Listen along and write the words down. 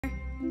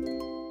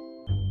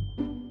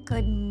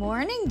Good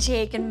morning,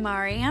 Jake and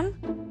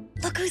Mariam.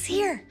 Look who's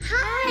here.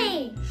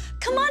 Hi.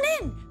 Come on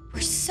in. We're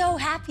so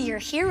happy you're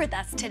here with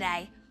us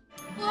today.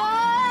 Whoa!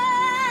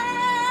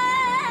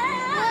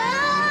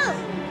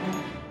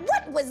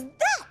 What was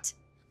that?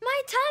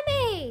 My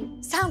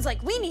tummy. Sounds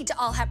like we need to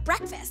all have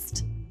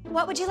breakfast.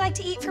 What would you like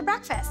to eat for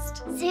breakfast?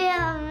 Cereal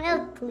and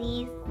milk,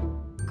 please.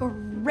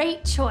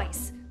 Great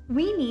choice.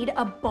 We need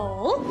a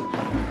bowl,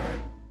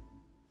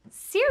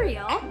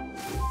 cereal,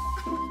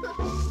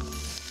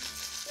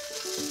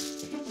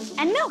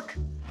 and milk.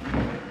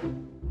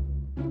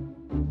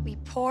 We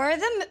pour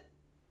them.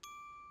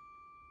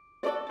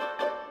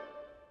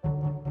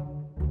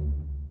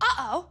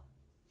 Uh-oh.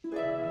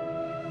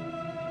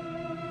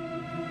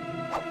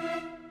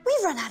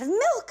 We've run out of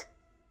milk.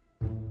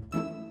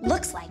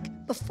 Looks like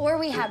before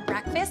we have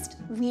breakfast,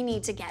 we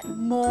need to get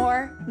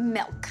more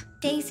milk.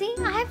 Daisy,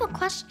 I have a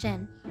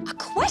question. A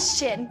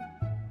question?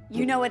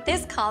 You know what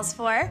this calls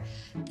for?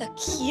 The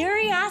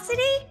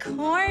Curiosity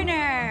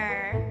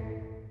Corner.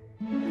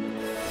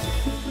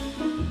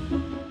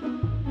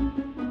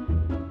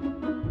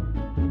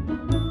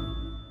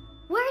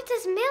 Where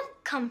does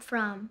milk come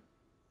from?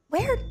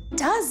 Where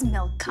does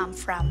milk come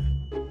from?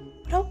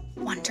 What a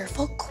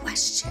wonderful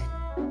question.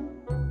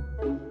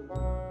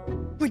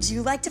 Would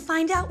you like to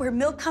find out where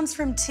milk comes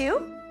from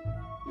too?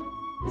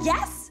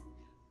 Yes?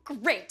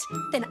 Great,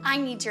 then I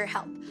need your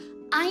help.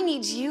 I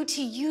need you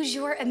to use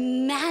your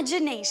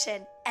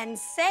imagination and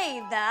say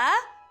the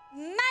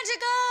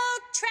magical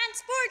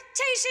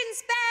transportation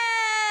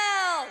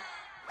spell.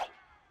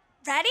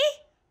 Ready?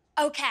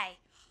 Okay.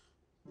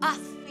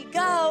 Off we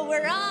go,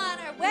 we're on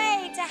our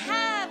way to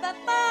have a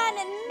fun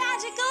and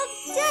magical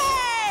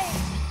day!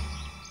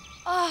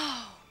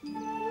 Oh,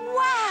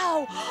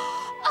 wow,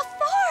 a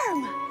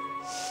farm!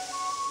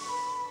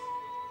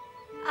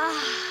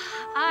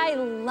 I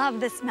love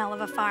the smell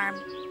of a farm.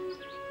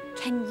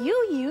 Can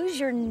you use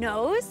your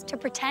nose to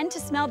pretend to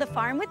smell the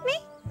farm with me?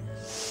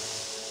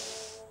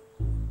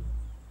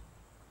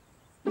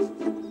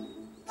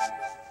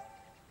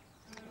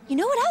 You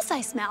know what else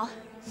I smell?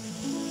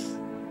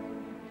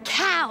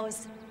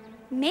 Cows.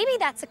 Maybe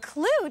that's a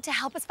clue to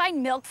help us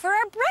find milk for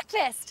our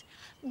breakfast.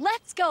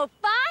 Let's go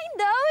find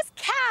those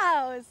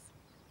cows.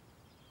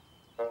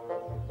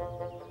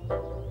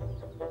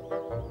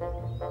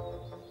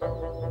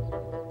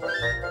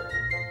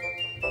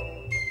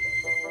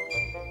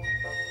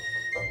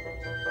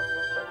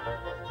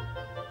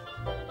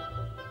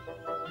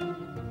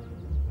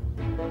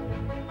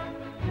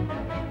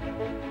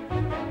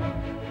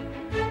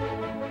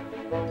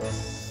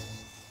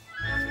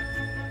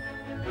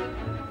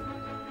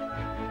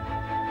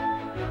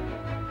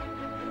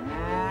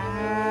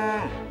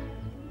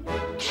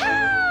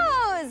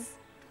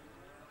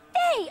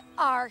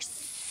 Are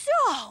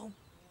so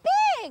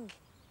big,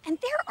 and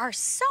there are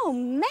so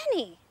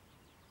many.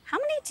 How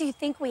many do you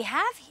think we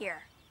have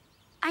here?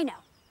 I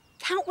know.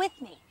 Count with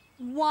me.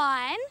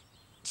 1,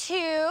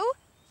 2,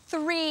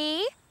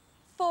 3,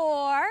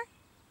 4,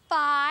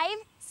 5,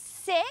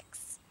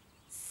 6,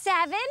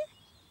 7,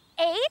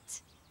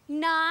 8,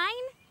 9,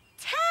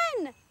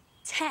 10.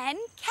 10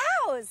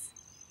 cows.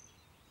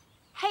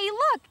 Hey,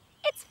 look,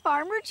 it's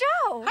Farmer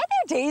Joe. Hi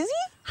there, Daisy.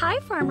 Hi,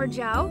 Farmer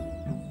Joe.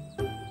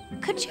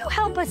 Could you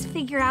help us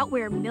figure out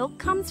where milk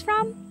comes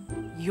from?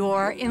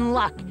 You're in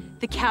luck.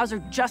 The cows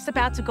are just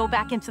about to go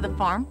back into the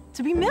farm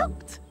to be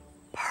milked.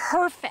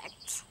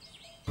 Perfect.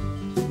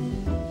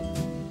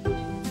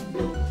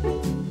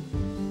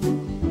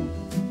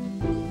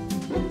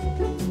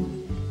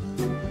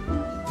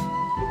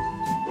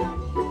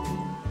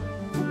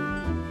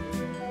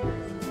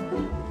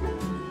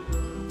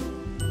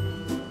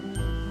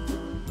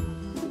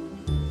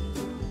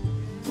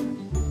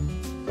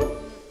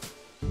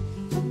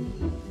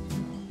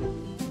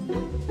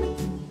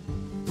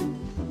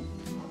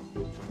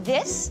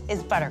 This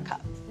is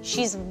Buttercup.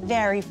 She's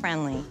very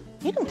friendly.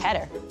 You can pet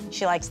her.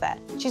 She likes that.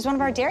 She's one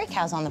of our dairy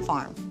cows on the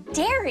farm.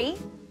 Dairy?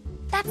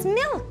 That's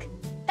milk.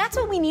 That's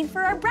what we need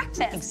for our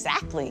breakfast.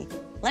 Exactly.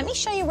 Let me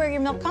show you where your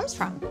milk comes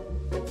from.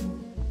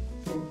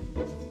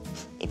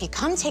 If you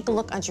come take a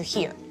look under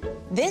here,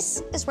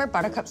 this is where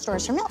Buttercup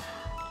stores her milk.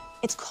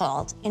 It's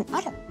called an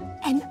udder.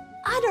 An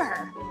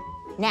udder?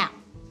 Now,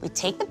 we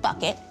take the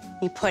bucket,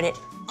 we put it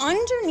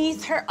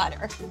underneath her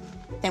udder,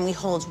 then we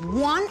hold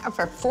one of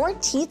her 4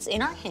 teats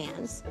in our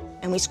hands,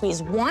 and we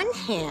squeeze one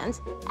hand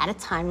at a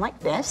time like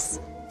this,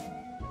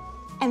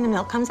 and the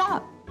milk comes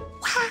out.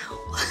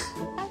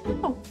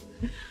 Wow.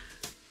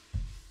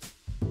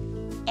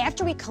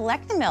 After we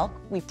collect the milk,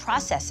 we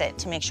process it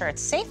to make sure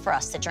it's safe for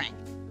us to drink.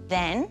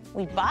 Then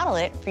we bottle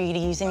it for you to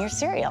use in your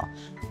cereal.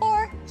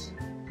 Or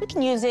we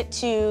can use it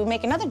to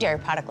make another dairy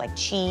product like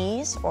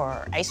cheese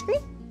or ice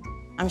cream.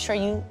 I'm sure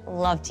you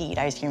love to eat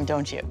ice cream,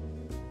 don't you?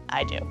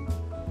 I do.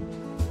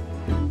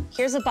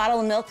 Here's a bottle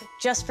of milk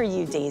just for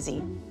you,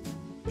 Daisy.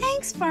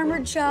 Thanks, Farmer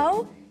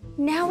Joe.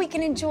 Now we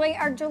can enjoy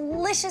our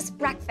delicious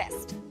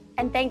breakfast.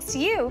 And thanks to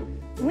you,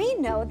 we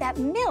know that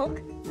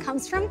milk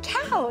comes from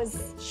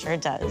cows. Sure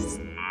does.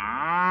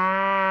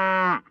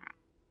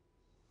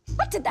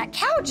 What did that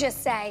cow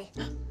just say?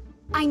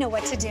 I know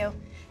what to do.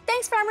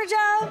 Thanks, Farmer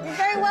Joe. You're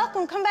very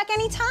welcome. Come back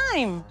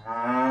anytime.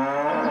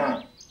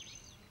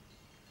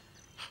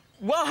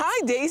 Well,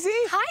 hi, Daisy.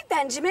 Hi,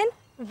 Benjamin.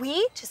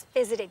 We just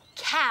visited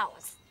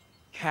cows.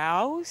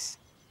 Cows?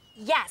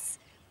 Yes,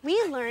 we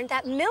learned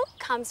that milk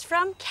comes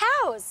from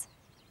cows.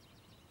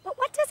 But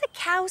what does a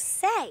cow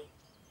say?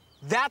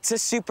 That's a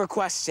super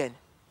question.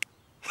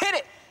 Hit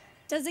it!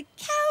 Does a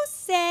cow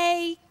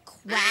say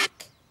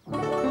quack?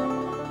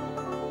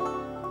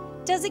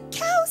 Does a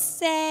cow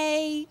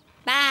say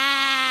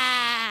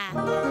bah?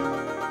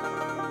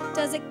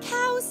 Does a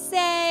cow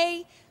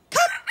say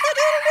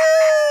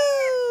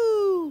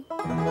cock-a-doodle-doo?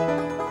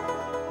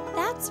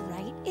 That's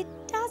right, it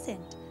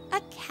doesn't. A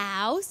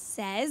cow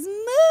says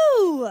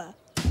moo. A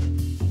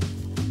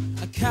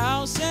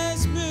cow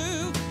says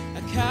moo,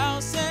 a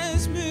cow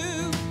says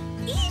moo.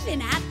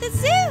 Even at the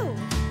zoo.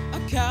 A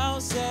cow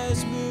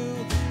says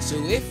moo. So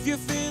if you're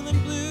feeling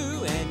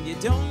blue and you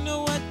don't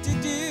know what to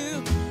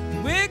do,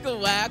 wiggle,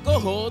 waggle,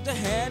 hold a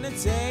hand and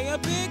say a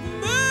big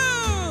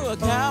moo. A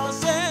cow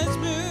says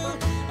moo,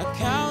 a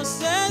cow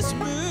says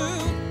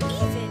moo.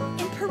 Even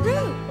in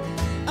Peru.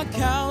 A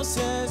cow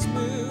says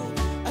moo,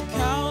 a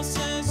cow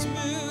says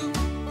moo.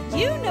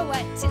 You know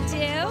what to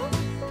do.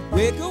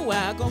 Wiggle,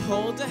 waggle,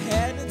 hold a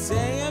hand and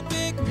say a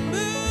big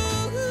moo.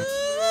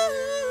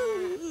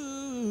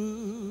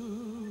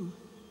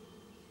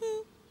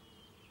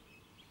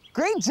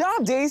 Great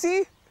job,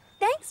 Daisy.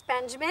 Thanks,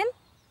 Benjamin.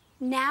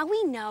 Now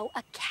we know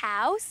a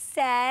cow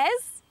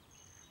says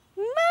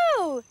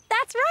moo.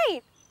 That's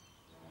right.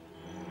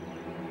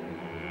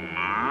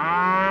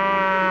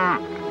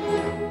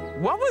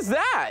 What was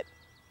that?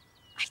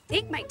 I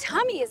think my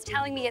tummy is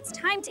telling me it's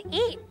time to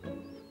eat.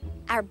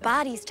 Our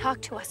bodies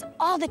talk to us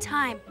all the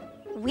time.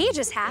 We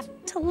just have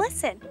to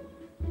listen.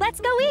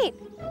 Let's go eat.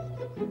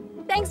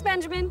 Thanks,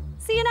 Benjamin.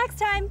 See you next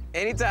time.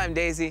 Anytime,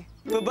 Daisy.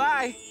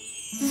 Bye-bye.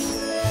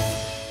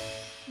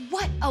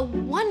 What a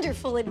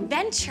wonderful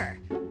adventure.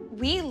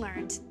 We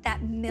learned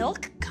that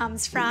milk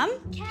comes from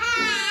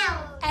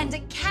Cow! and a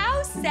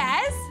cow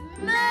says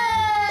Moo!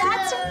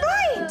 that's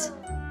right.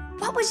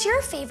 What was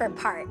your favorite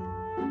part?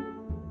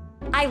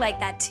 I like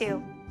that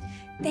too.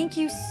 Thank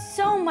you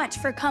so much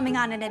for coming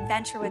on an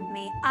adventure with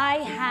me. I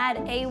had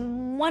a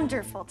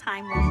wonderful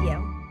time with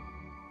you.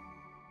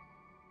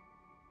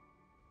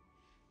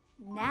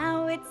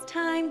 Now it's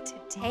time to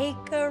take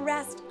a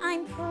rest.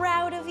 I'm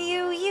proud of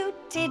you. You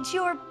did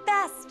your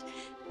best.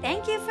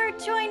 Thank you for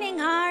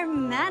joining our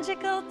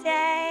magical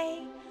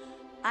day.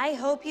 I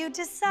hope you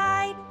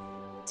decide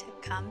to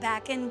come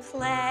back and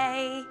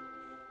play.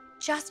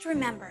 Just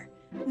remember,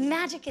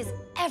 magic is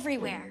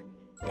everywhere,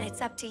 and it's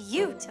up to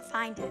you to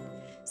find it.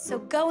 So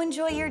go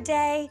enjoy your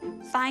day,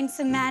 find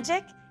some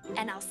magic,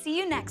 and I'll see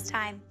you next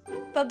time.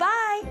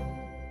 Bye-bye.